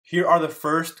Here are the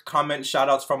first comment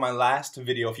shoutouts from my last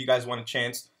video. If you guys want a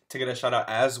chance to get a shout out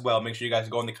as well, make sure you guys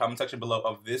go in the comment section below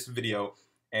of this video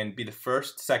and be the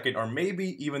first, second, or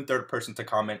maybe even third person to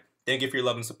comment. Thank you for your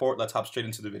love and support. Let's hop straight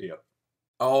into the video.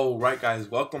 Alright guys,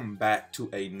 welcome back to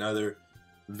another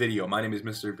video. My name is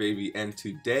Mr. Baby, and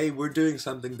today we're doing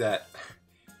something that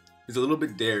is a little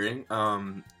bit daring.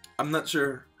 I'm not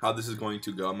sure how this is going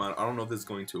to go. I don't know if this is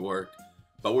going to work,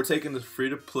 but we're taking the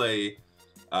free-to-play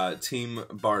Team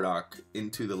BARDOCK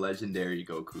into the Legendary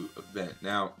Goku event.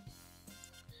 Now,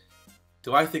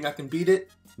 do I think I can beat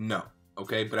it? No.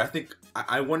 Okay, but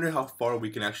I wonder how far we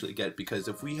can actually get, because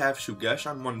if we have Shugesh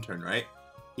on one turn, right,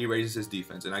 he raises his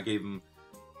defense, and I gave him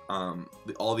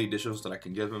all the additionals that I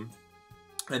can give him,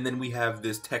 and then we have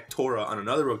this Tectora on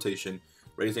another rotation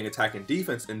raising attack and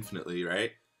defense infinitely,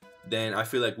 right? Then I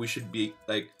feel like we should be,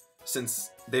 like,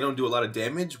 since they don't do a lot of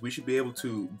damage, we should be able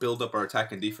to build up our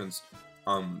attack and defense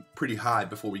pretty high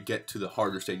before we get to the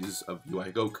harder stages of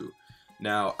UI Goku.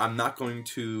 Now, I'm not going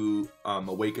to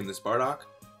awaken this BARDOCK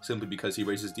simply because he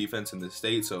raises defense in this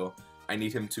state, so I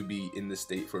need him to be in this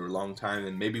state for a long time,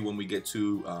 and maybe when we get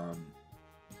to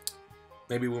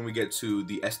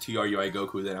the STR UI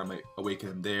Goku, then I might awaken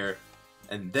him there.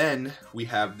 And then we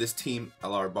have this Team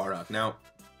LR BARDOCK. Now,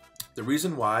 the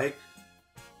reason why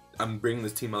I'm bringing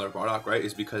this Team LR BARDOCK, right,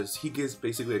 is because he gives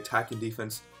basically attack and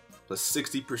defense plus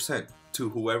 60% to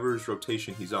whoever's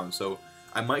rotation he's on. So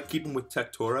I might keep him with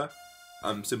Tectora,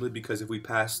 simply because if we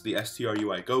pass the STR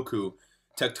UI Goku,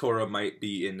 Tectora might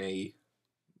be in a,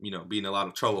 be in a lot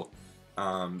of trouble.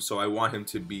 So I want him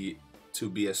to be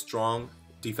as strong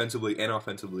defensively and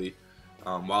offensively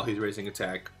while he's raising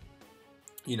attack,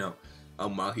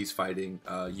 while he's fighting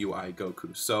UI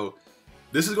Goku. So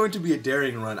this is going to be a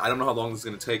daring run. I don't know how long this is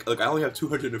going to take. Look, I only have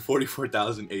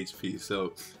 244,000 HP,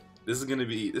 so this is going to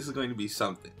be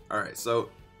something. All right, so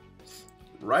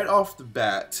right off the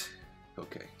bat,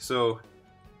 okay, so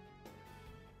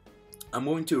I'm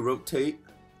going to rotate.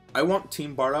 I want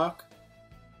Team BARDOCK,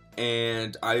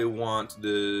 and I want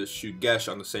the Shugesh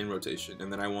on the same rotation,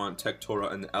 and then I want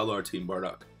Tectora and the LR Team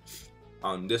BARDOCK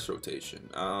on this rotation.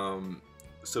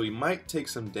 So he might take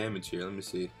some damage here. Let me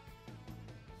see.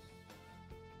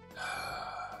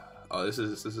 Oh, this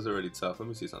is already tough. Let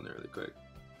me see something really quick.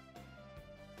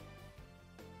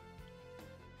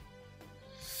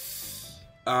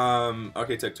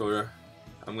 Okay, Tectora.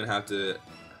 I'm gonna have to.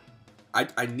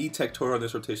 I need Tectora on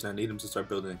this rotation. I need him to start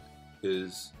building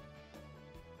his.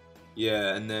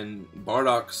 Yeah, and then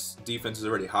BARDOCK's defense is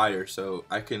already higher, so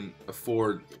I can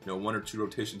afford, one or two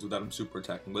rotations without him super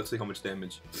attacking. Let's see how much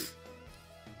damage.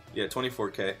 Yeah,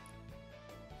 24k.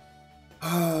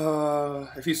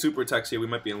 If he super attacks here, we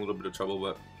might be in a little bit of trouble,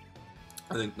 but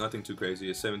I think nothing too crazy.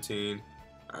 It's 17.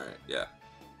 All right, yeah,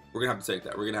 we're gonna have to take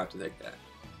that. We're gonna have to take that.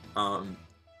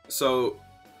 So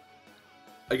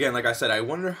again, like I said, I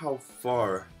wonder how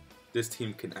far this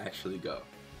team can actually go.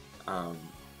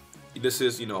 This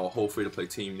is, a whole free-to-play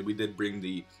team. We did bring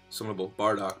the summonable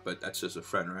BARDOCK, but that's just a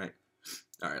friend, right?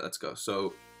 Alright, let's go.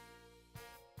 So,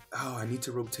 oh, I need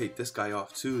to rotate this guy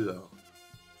off too, though.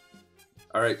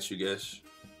 Alright, Shugesh.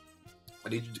 I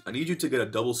need you to get a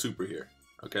double super here,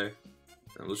 okay?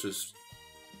 And let's just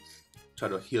try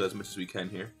to heal as much as we can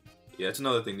here. Yeah, that's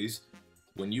another thing.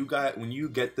 When you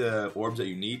get the orbs that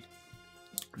you need,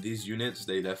 these units,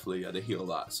 they definitely they heal a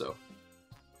lot. So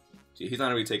see, he's not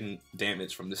really taking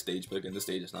damage from this stage, but again, this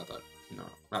stage is not that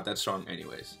not that strong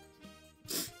anyways.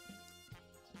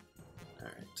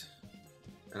 Alright.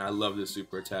 And I love this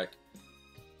super attack.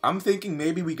 I'm thinking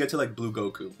maybe we get to like Blue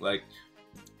Goku. Like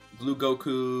Blue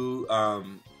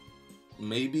Goku,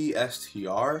 maybe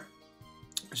STR.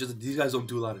 It's just that these guys don't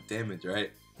do a lot of damage,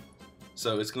 right?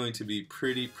 So it's going to be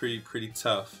pretty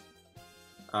tough.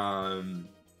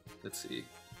 Let's see.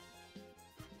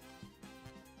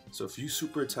 So if you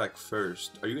super attack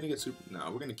first, are you gonna get super? No,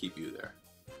 we're gonna keep you there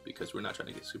because we're not trying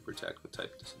to get super attacked with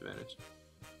type disadvantage.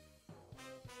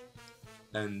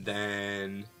 And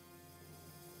then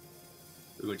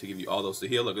we're going to give you all those to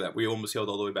heal. Look at that, we almost healed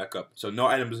all the way back up. So no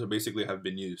items have basically have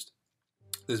been used.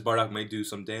 This BARDOCK may do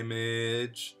some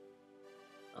damage.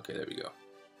 Okay, there we go.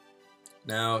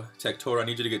 Now, Tectora, I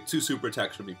need you to get 2 super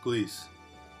attacks for me, please.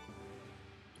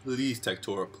 Please,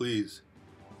 Tectora, please.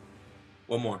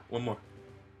 One more.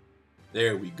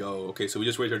 There we go. Okay, so we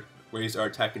just raised our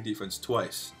attack and defense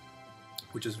twice,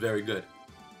 which is very good.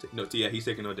 No, yeah, he's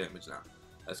taking no damage now.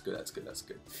 That's good.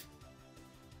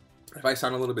 If I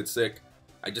sound a little bit sick,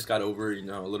 I just got over,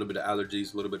 a little bit of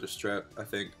allergies, a little bit of strep, I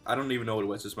think. I don't even know what it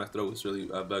was, just my throat was really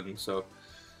bugging, so.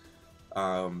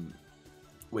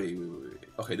 Wait.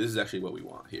 Okay, this is actually what we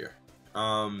want here.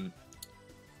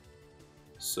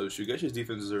 So Shugesh's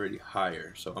defense is already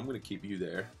higher, so I'm gonna keep you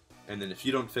there. And then if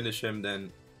you don't finish him,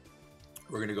 then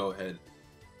we're gonna go ahead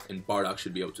and BARDOCK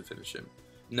should be able to finish him.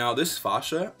 Now this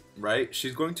Fasha, right?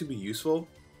 She's going to be useful.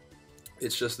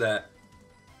 It's just that,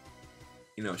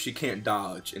 you know, she can't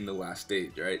dodge in the last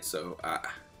stage, right? So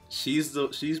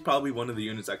she's probably one of the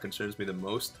units that concerns me the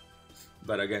most.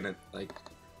 But again,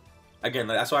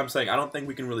 that's why I'm saying I don't think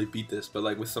we can really beat this. But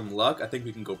like with some luck, I think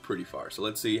we can go pretty far. So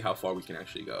let's see how far we can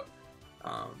actually go.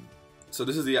 So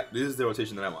this is the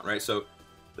rotation that I want, right? So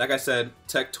like I said,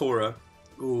 Tech Tora.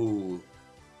 Ooh.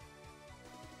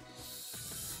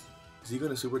 Is he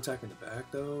gonna super attack in the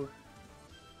back though?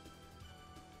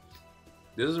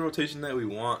 This is a rotation that we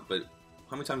want, but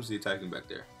how many times is he attacking back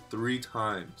there? 3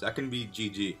 times. That can be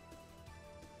GG.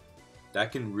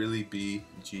 That can really be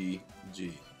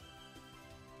GG.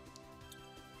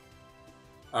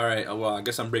 Alright, well, I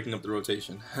guess I'm breaking up the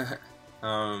rotation.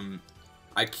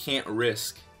 I can't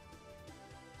risk.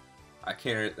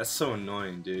 That's so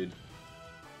annoying, dude.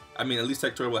 I mean, at least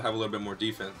Tech Tora will have a little bit more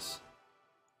defense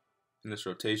in this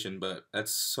rotation, but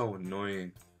that's so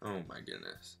annoying. Oh my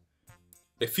goodness.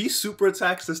 If he super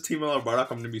attacks this Team LR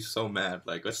BARDOCK, I'm gonna be so mad.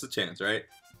 Like, what's the chance, right?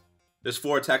 There's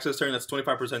 4 attacks this turn. That's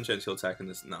 25% chance he'll attack in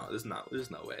this. No, there's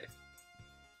no way.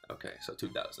 Okay, so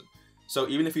 2,000. So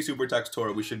even if he super attacks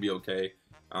Tora, we should be okay.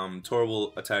 Tora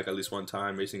will attack at least 1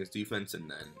 time, raising his defense, and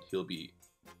then he'll be.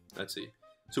 Let's see.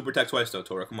 Super attack twice though,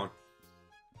 Tora. Come on.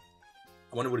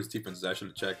 I wonder what his defense is. I should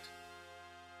have checked.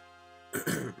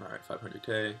 All right,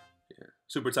 500k. Yeah.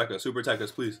 Super attack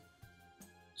us, please.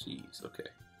 Jeez. Okay.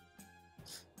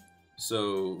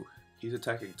 So he's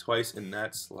attacking twice in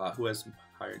that slot. Who has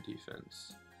higher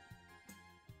defense?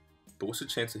 But what's the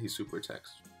chance that he super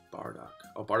attacks BARDOCK?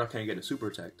 Oh, BARDOCK can't get a super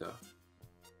attack though.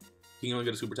 He can only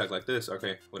get a super attack like this.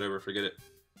 Okay, whatever, forget it.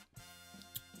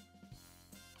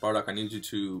 BARDOCK, I need you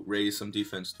to raise some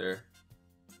defense there.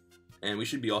 And we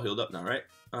should be all healed up now, right?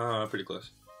 Pretty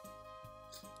close.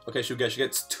 Okay, Shugesh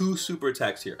gets 2 super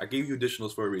attacks here. I gave you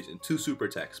additionals for a reason. 2 super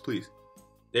attacks, please.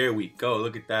 There we go.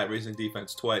 Look at that. Raising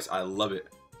defense twice. I love it.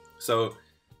 So,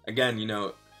 again, you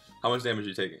know, how much damage are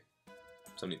you taking?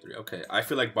 73. Okay, I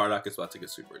feel like BARDOCK is about to get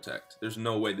super attacked. There's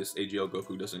no way this AGL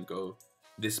Goku doesn't go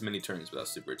this many turns without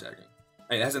super attacking.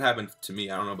 Hey, it hasn't happened to me.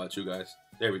 I don't know about you guys.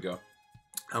 There we go.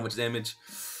 How much damage?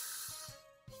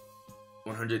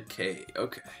 100k.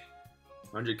 Okay.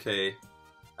 100k.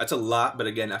 That's a lot, but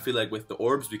again, I feel like with the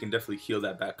orbs, we can definitely heal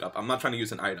that back up. I'm not trying to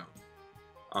use an item.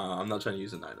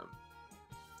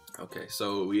 Okay,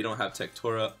 so we don't have Tech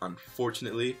Tora,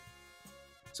 unfortunately.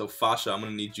 So Fasha, I'm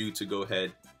going to need you to go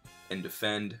ahead and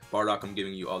defend. BARDOCK, I'm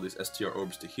giving you all these STR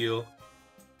orbs to heal.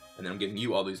 And then I'm giving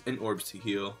you all these in orbs to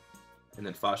heal. And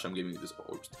then Fasha, I'm giving you these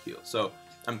orbs to heal. So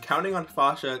I'm counting on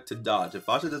Fasha to dodge. If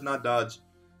Fasha does not dodge,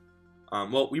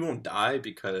 well, we won't die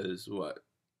because what?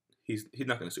 He's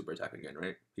not going to super attack again,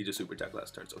 right? He just super attacked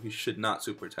last turn, so he should not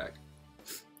super attack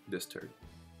this turn.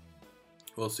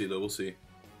 We'll see though, we'll see.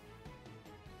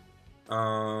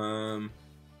 Okay,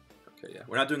 yeah,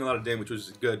 we're not doing a lot of damage, which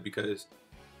is good because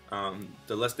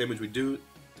the less damage we do,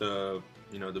 the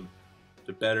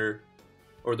better,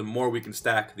 or the more we can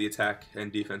stack the attack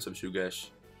and defense of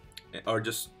Shugesh, or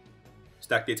just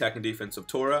stack the attack and defense of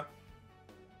Tora,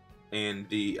 and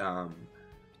the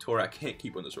Tora I can't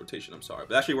keep on this rotation, I'm sorry,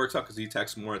 but it actually works out because he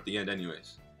attacks more at the end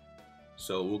anyways.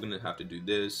 So we're gonna have to do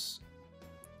this.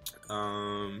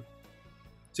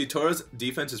 See, Tora's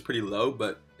defense is pretty low,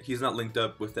 but he's not linked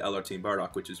up with the LR Team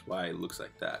BARDOCK, which is why it looks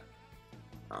like that.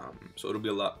 So it'll be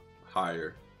a lot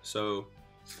higher. So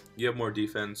you have more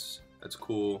defense. That's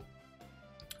cool.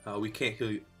 We can't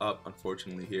heal you up,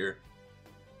 unfortunately, here.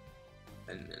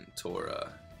 And then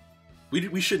Tora.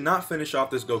 We should not finish off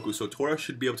this Goku, so Tora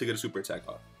should be able to get a super attack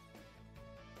off.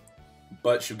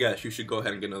 But Shugesh, you should go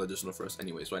ahead and get another additional first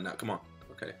anyways right now. Come on.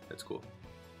 Okay, that's cool.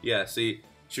 Yeah, see,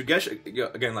 Shugesh,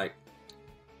 again, like,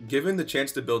 given the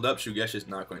chance to build up, Shugesh is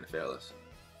not going to fail us.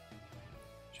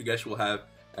 Shugesh will have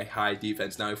a high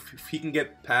defense. Now, if he can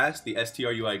get past the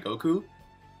STRUI Goku,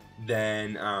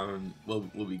 then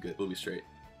we'll be good. We'll be straight.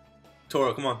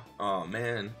 Tora, come on. Oh,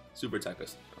 man. Super attack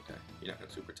us. Okay, you're not going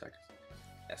to super attack us.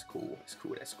 That's cool. That's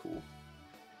cool. That's cool.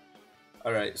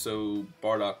 Alright, so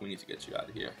BARDOCK, we need to get you out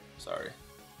of here. Sorry.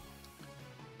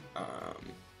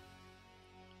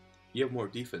 You have more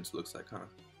defense, looks like, huh?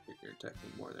 You're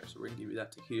attacking more there, so we're gonna give you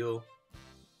that to heal.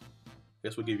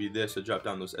 Guess we'll give you this to drop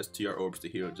down those STR orbs to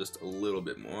heal just a little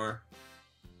bit more.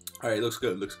 Alright, looks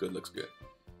good, looks good, looks good.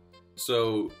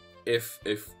 So if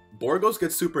Borgos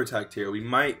gets super attacked here, we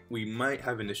might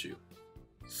have an issue.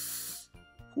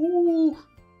 Woo!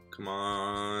 Come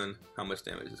on. How much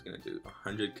damage is this gonna do?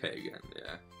 100k again,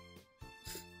 yeah.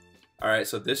 Alright,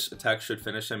 so this attack should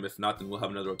finish him. If not, then we'll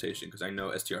have another rotation, because I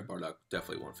know STR BARDOCK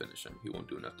definitely won't finish him. He won't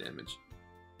do enough damage.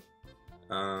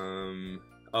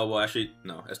 Oh, well, actually,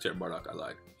 no. STR BARDOCK, I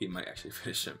lied. He might actually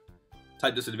finish him.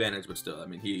 Type disadvantage, but still, I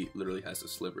mean, he literally has a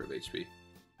sliver of HP.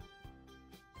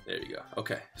 There you go.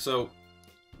 Okay, so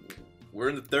we're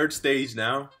in the third stage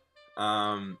now.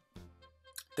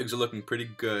 Things are looking pretty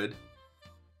good,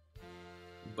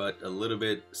 but a little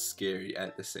bit scary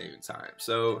at the same time.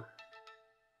 So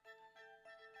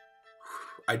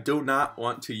I do not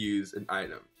want to use an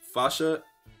item. Fasha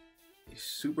is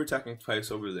super attacking twice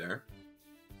over there.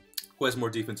 Who has more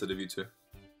defense out of you two?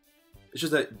 It's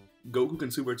just that Goku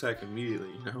can super attack immediately,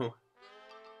 you know?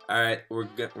 Alright,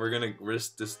 we're gonna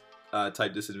risk this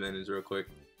type disadvantage real quick.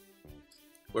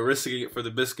 We're risking it for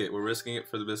the biscuit. We're risking it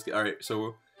for the biscuit. Alright,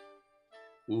 so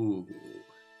ooh.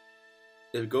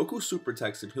 If Goku super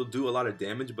attacks him, he'll do a lot of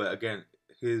damage, but again,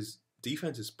 his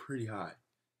defense is pretty high.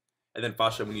 And then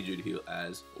Fasha, we need you to heal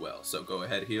as well. So go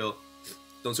ahead, heal.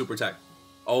 Don't super attack.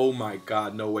 Oh my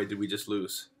god, no way did we just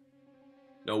lose.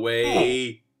 No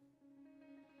way.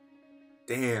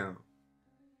 Damn.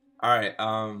 Alright,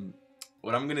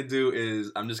 what I'm gonna do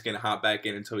is I'm just gonna hop back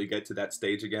in until we get to that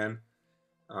stage again.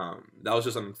 That was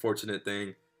just an unfortunate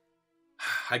thing.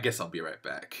 I guess I'll be right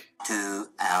back. 2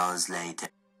 hours later.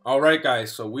 Alright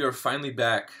guys, so we are finally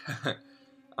back.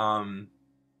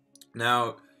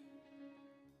 Now,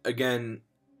 again,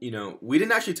 you know, we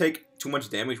didn't actually take too much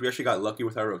damage. We actually got lucky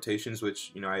with our rotations,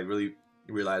 which, you know, I really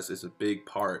realized is a big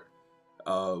part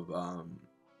of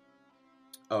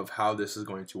how this is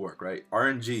going to work, right?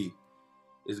 RNG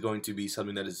is going to be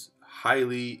something that is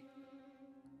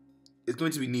it's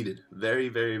going to be needed, very,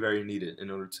 very, very needed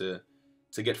in order to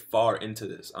get far into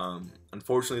this.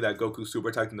 Unfortunately, that Goku super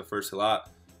attacked in the first lot,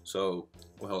 so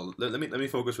well, let me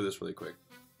focus for this really quick.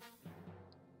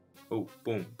 Oh,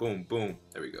 boom, boom, boom.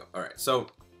 There we go. All right. So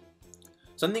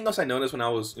something else I noticed when I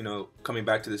was, you know, coming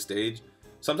back to the stage,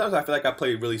 sometimes I feel like I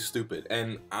play really stupid,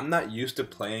 and I'm not used to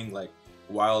playing like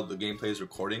while the gameplay is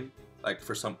recording, like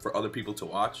for other people to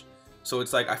watch. So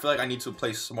it's like I feel like I need to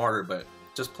play smarter, but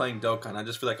just playing Dokkan, I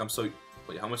just feel like I'm so.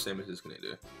 Wait, how much damage is this gonna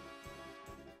do?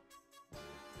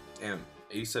 Damn,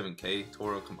 87k,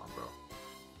 Toro, come on, bro.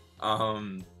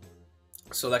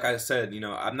 So like I said, you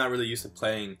know, I'm not really used to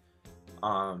playing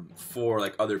for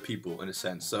like other people in a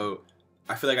sense. So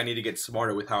I feel like I need to get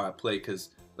smarter with how I play, because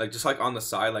like just like on the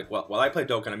side, like while I play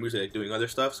Dokkan, I'm usually like doing other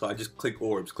stuff. So I just click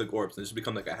orbs, and it just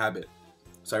become like a habit.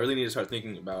 So I really need to start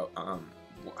thinking about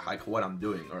like what I'm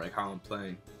doing or like how I'm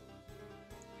playing.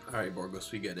 All right,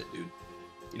 Borgos, we get it, dude.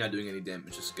 You're not doing any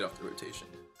damage. Just get off the rotation.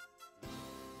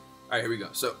 All right, here we go.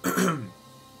 So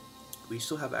we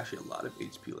still have actually a lot of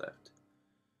HP left.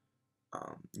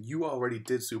 You already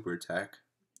did super attack,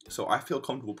 so I feel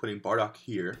comfortable putting BARDOCK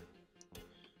here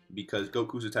because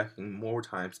Goku's attacking more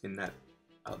times in that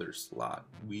other slot.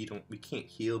 We can't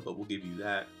heal, but we'll give you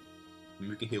that. And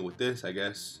we can heal with this, I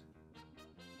guess.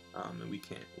 And we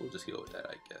can't. We'll just heal with that,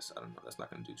 I guess. I don't know. That's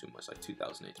not going to do too much. Like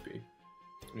 2,000 HP.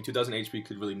 I mean, 2,000 HP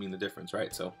could really mean the difference,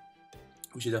 right? So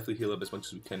we should definitely heal up as much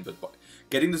as we can. But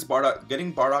getting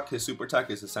BARDOCK his super attack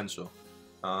is essential,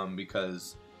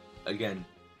 because again,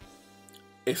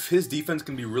 if his defense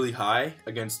can be really high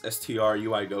against STR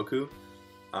UI Goku,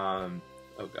 oh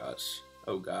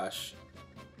gosh,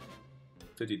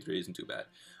 53 isn't too bad.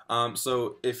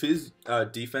 So if his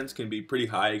defense can be pretty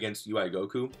high against UI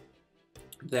Goku,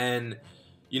 then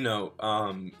you know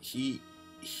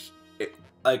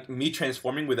like me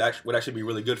transforming would actually be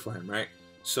really good for him, right?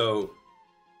 So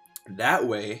that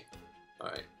way, all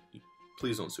right,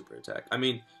 please don't super attack. I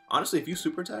mean, honestly, if you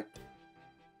super attack,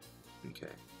 okay.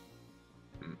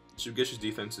 Shugeshi's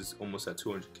defense is almost at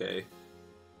 200k.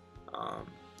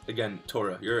 Again,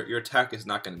 Tora, your attack is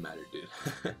not going to matter,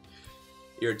 dude.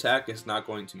 Your attack is not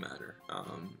going to matter.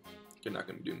 You're not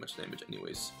going to do much damage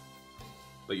anyways.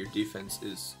 But your defense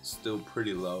is still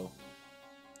pretty low.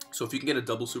 So if you can get a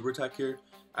double super attack here,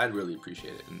 I'd really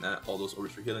appreciate it. And that all those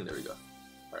orders for healing, there we go.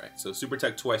 Alright, so super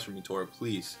attack twice for me, Tora,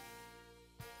 please.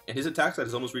 And his attack stat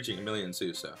is almost reaching 1 million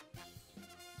too, so.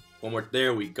 One more,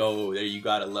 there we go. There, you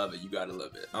gotta love it. You gotta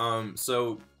love it.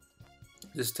 So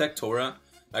this Tech Tora,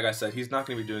 like I said, he's not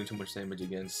gonna be doing too much damage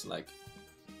against like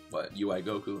what UI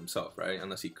Goku himself, right?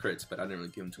 Unless he crits, but I didn't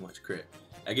really give him too much crit.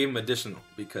 I gave him additional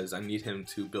because I need him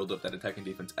to build up that attacking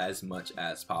defense as much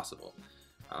as possible.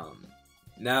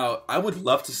 Now I would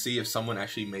love to see if someone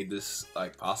actually made this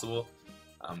like possible.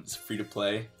 It's free to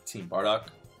play Team BARDOCK,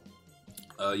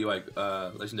 UI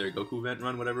Legendary Goku event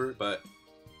run, whatever, but.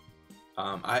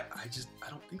 I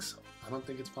don't think so. I don't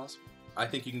think it's possible. I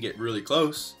think you can get really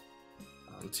close.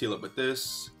 Let's heal up with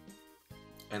this.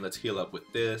 And let's heal up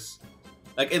with this.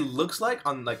 Like, it looks like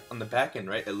on the back end,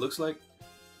 right? It looks like,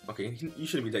 okay, you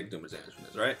shouldn't be taking too much damage from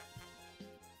this, right?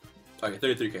 Okay,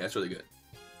 33k, that's really good.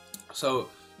 So,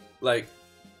 like,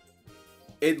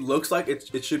 it looks like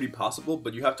it should be possible,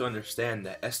 but you have to understand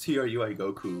that STRUI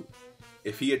Goku,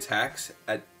 if he attacks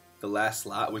at the last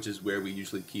slot, which is where we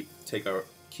usually keep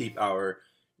our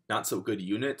not so good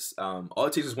units, all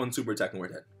it takes is one super attack and we're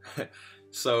dead.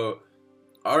 So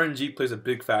RNG plays a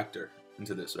big factor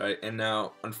into this, right? And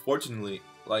now, unfortunately,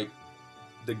 like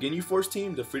the Ginyu Force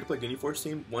team, the free-to-play Ginyu Force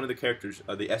team, one of the characters,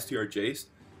 the STR Jace,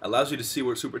 allows you to see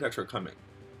where super attacks are coming.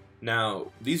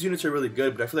 Now, these units are really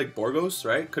good, but I feel like Borgos,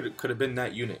 right, could have been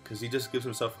that unit, because he just gives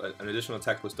himself an additional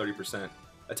attack plus 30%,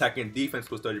 attack and defense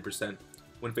plus 30%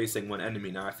 when facing one enemy.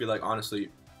 Now, I feel like, honestly,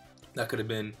 that could have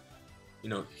been, you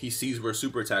know, he sees where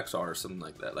super attacks are or something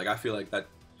like that. Like, I feel like that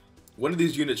one of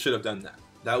these units should have done that.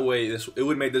 That way, it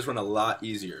would make this run a lot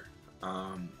easier.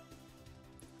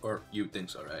 Or you would think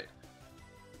so, right?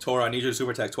 Tora, I need you to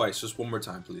super attack twice. Just one more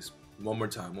time, please. One more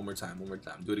time, one more time, one more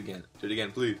time. Do it again. Do it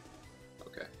again, please.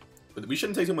 Okay. But we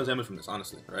shouldn't take too much damage from this,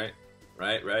 honestly, right?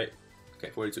 Right? Okay,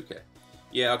 42k.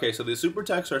 Yeah, okay, so the super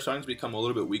attacks are starting to become a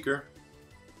little bit weaker.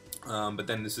 But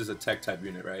then this is a tech type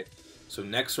unit, right? So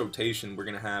next rotation, we're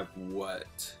going to have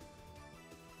what?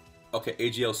 Okay,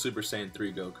 AGL Super Saiyan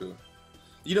 3 Goku.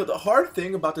 You know, the hard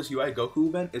thing about this UI Goku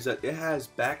event is that it has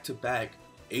back-to-back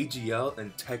AGL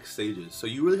and tech stages. So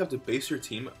you really have to base your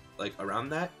team like around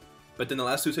that. But then the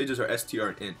last two stages are STR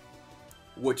and INT,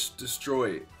 which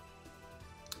destroy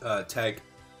tech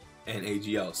and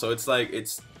AGL. So it's like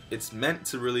it's meant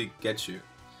to really get you.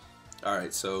 All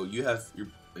right, so you have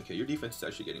your defense is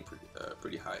actually getting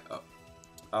pretty high up.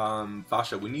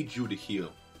 Fasha, we need you to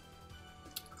heal.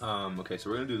 Okay, so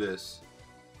we're gonna do this.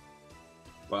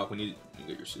 Wow, we need to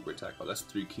get your super attack. Oh, that's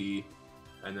 3 key.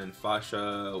 And then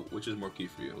Fasha, which is more key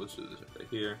for you? Let's do this right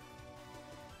here.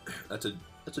 That's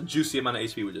a juicy amount of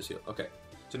HP we just healed. Okay,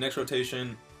 so next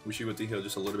rotation, we should be able to heal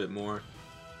just a little bit more.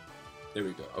 There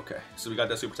we go. Okay, so we got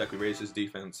that super attack. We raised his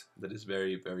defense. That is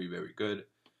very, very, very good.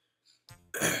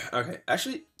 Okay,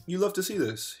 actually, you love to see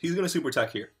this. He's gonna super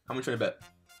attack here. How much trying to bet?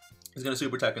 He's gonna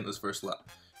super attack in this first slot.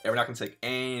 And we're not gonna take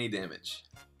any damage.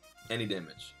 Any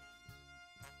damage.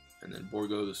 And then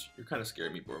Borgos, you're kind of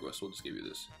scaring me, Borgos, so we'll just give you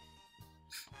this.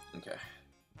 Okay.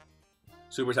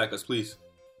 Super attack us, please.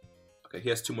 Okay, he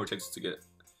has 2 more chances to get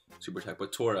super attack.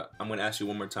 But Tora, I'm going to ask you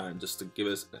one more time just to give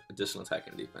us additional attack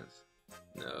and defense.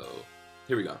 No.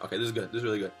 Here we go. Okay, this is good. This is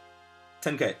really good.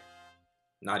 10k.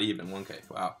 Not even. 1k.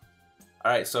 Wow.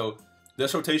 Alright, so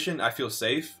this rotation, I feel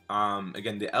safe.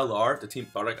 Again, the LR, the Team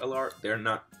BARDOCK LR, they're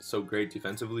not so great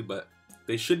defensively, but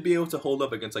they should be able to hold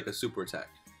up against like a super attack.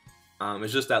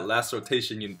 It's just that last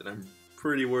rotation unit that I'm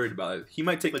pretty worried about. He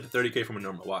might take like the 30k from a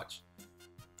normal. Watch.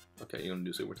 Okay, you're gonna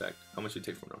do super attack. How much did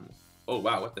he take from normal? Oh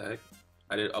wow, what the heck?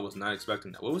 I was not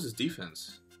expecting that. What was his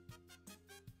defense?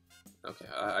 Okay,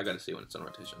 I gotta see when it's on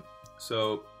rotation.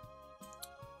 So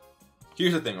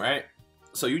here's the thing, right?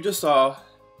 So you just saw,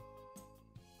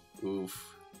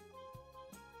 oof,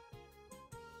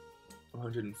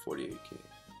 148k.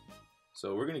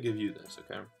 So we're gonna give you this,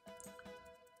 okay?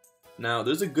 Now,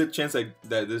 there's a good chance that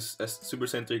this Super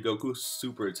Saiyan 3 Goku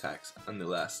super attacks on the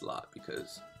last slot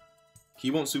because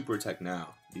he won't super attack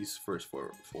now. These first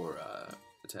four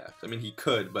attacks. I mean, he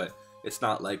could, but it's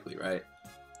not likely, right?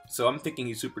 So I'm thinking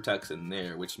he super attacks in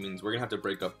there, which means we're gonna have to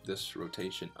break up this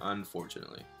rotation,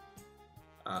 unfortunately.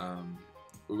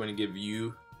 We're gonna give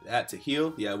you that to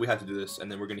heal. Yeah, we have to do this,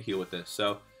 and then we're gonna heal with this.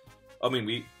 So, I mean,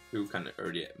 we were kind of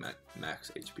already at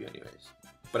max HP anyways.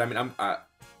 But I mean,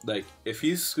 like if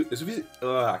he's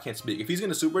I can't speak. If he's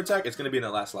gonna super attack, it's gonna be in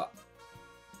that last slot.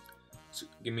 So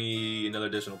give me another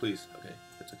additional, please. Okay,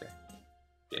 that's okay.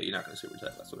 Yeah, you're not gonna super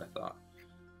attack. That's what I thought.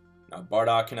 Now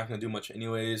Bardock, you're not gonna do much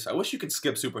anyways. I wish you could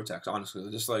skip super attacks. Honestly,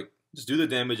 just do the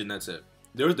damage and that's it.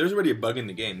 There's already a bug in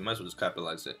the game. You might as well just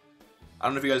capitalize it. I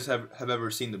don't know if you guys have ever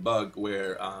seen the bug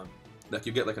where like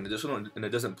you get like an additional and it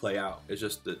doesn't play out. It's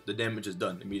just the damage is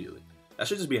done immediately. That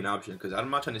should just be an option because I'm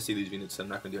not trying to see these units. So I'm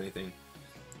not gonna do anything.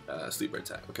 Sleeper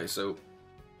attack. Okay, so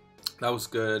that was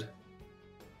good.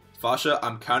 Fasha,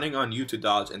 I'm counting on you to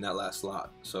dodge in that last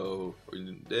slot. So we're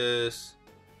gonna do this.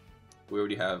 We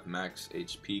already have max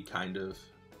HP, kind of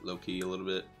low key a little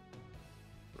bit.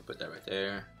 We'll put that right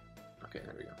there. Okay,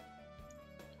 there we go.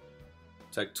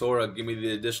 Tech Tora, give me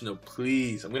the additional,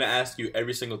 please. I'm gonna ask you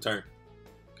every single turn.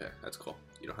 Okay, that's cool.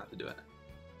 You don't have to do it.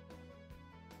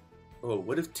 Oh,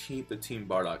 what if the Team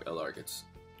BARDOCK LR gets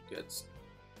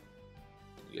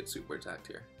super attacked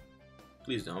here?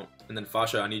 Please don't. And then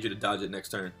Fasha, I need you to dodge it next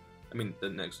turn. I mean, the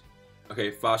next.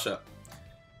 Okay, Fasha,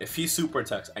 if he super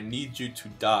attacks, I need you to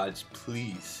dodge,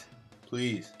 please.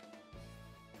 please.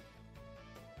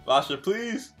 Lasha,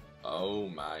 please. Oh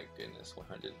my goodness,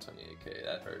 128k.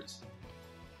 That hurts.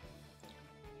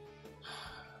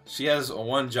 She has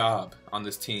one job on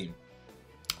this team.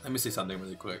 Let me say something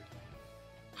really quick.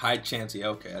 High chance. Yeah,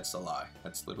 okay, that's a lie.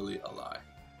 That's literally a lie.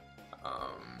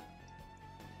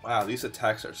 Wow, these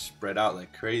attacks are spread out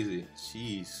like crazy.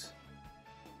 Jeez.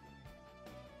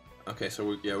 Okay, so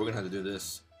we're gonna have to do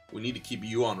this. We need to keep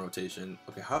you on rotation.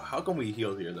 Okay, how can we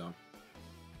heal here though?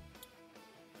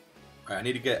 Alright, I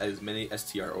need to get as many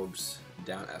STR orbs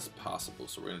down as possible.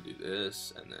 So we're gonna do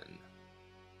this, and then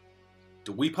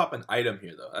do we pop an item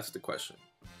here though? That's the question.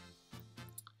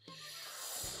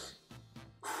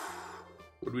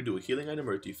 Would we do a healing item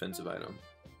or a defensive item?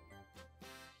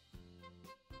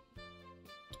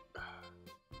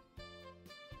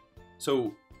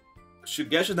 So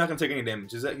Shugesh is not gonna take any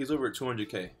damage. He's over at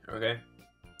 200k. Okay,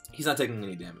 he's not taking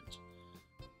any damage.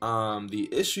 The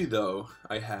issue though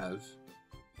I have.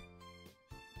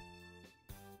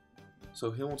 So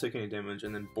he won't take any damage,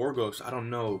 and then Borgos. I don't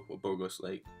know what Borgos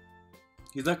like.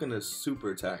 He's not gonna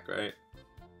super attack, right?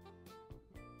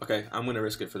 Okay, I'm gonna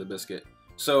risk it for the biscuit.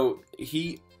 So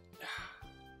he.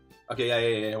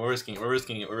 Okay, yeah. We're risking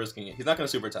it. He's not gonna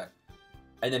super attack,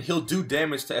 and then he'll do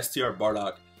damage to STR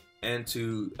BARDOCK and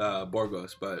to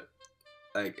Borgos, but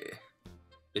like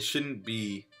it shouldn't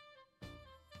be.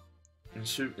 It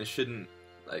shouldn't.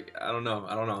 Like I don't know.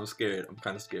 I'm scared. I'm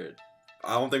kind of scared.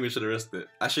 I don't think we should have risked it.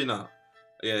 Actually, no.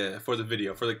 Yeah, for the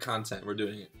video, for the content, we're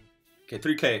doing it. Okay,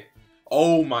 3k.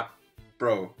 Oh my,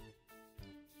 bro.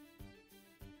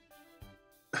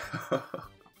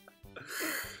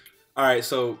 Alright,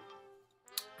 so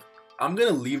I'm gonna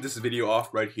leave this video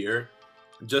off right here.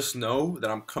 Just know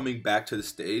that I'm coming back to the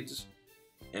stage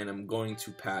and I'm going to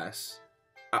pass.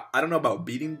 I don't know about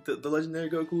beating the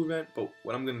Legendary Goku event, but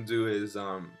what I'm gonna do is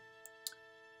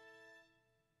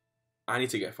I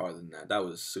need to get farther than that. That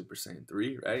was Super Saiyan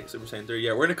 3, right? Super Saiyan 3.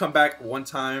 Yeah, we're gonna come back one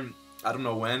time. I don't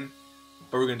know when,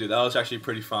 but we're gonna do that. That was actually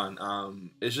pretty fun.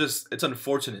 It's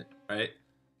unfortunate, right?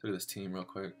 Look at this team real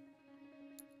quick.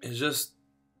 It's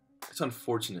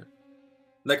unfortunate.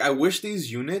 Like, I wish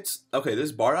these units. Okay,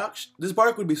 this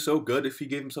Bardock would be so good if he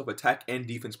gave himself attack and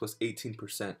defense plus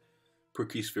 18% per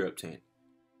key sphere obtained,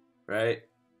 right?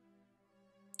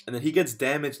 And then he gets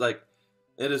damaged. Like,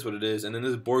 it is what it is. And then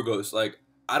this Borgos, like,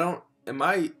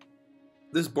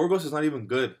 this Borgos is not even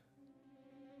good.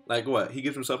 Like, what? He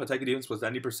gives himself attack and defense plus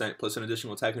 90% plus an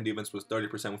additional attack and defense plus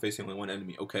 30% when facing only one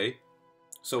enemy. Okay,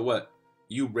 so what?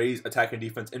 You raise attack and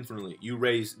defense infinitely. You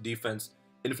raise defense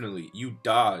infinitely. You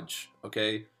dodge,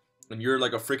 okay? And you're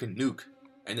like a freaking nuke.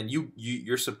 And then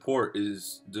your support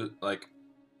is like,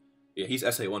 yeah, he's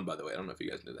SA1 by the way. I don't know if you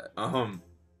guys knew that.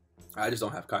 I just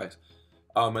don't have Kai's.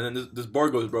 And then this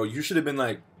Borgos, bro. You should have been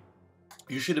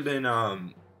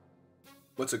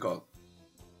what's it called?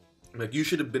 Like, you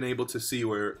should have been able to see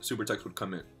where super text would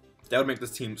come in. That would make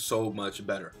this team so much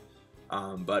better.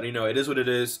 But you know, it is what it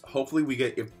is. Hopefully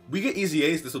if we get easy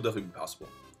A's, this will definitely be possible.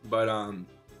 But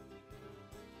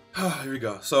here we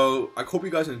go. So I hope you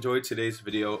guys enjoyed today's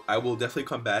video. I will definitely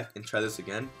come back and try this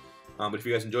again. But if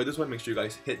you guys enjoyed this one, make sure you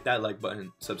guys hit that like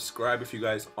button, subscribe if you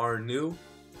guys are new,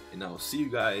 and I will see you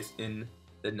guys in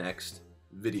the next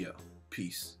video.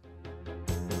 Peace.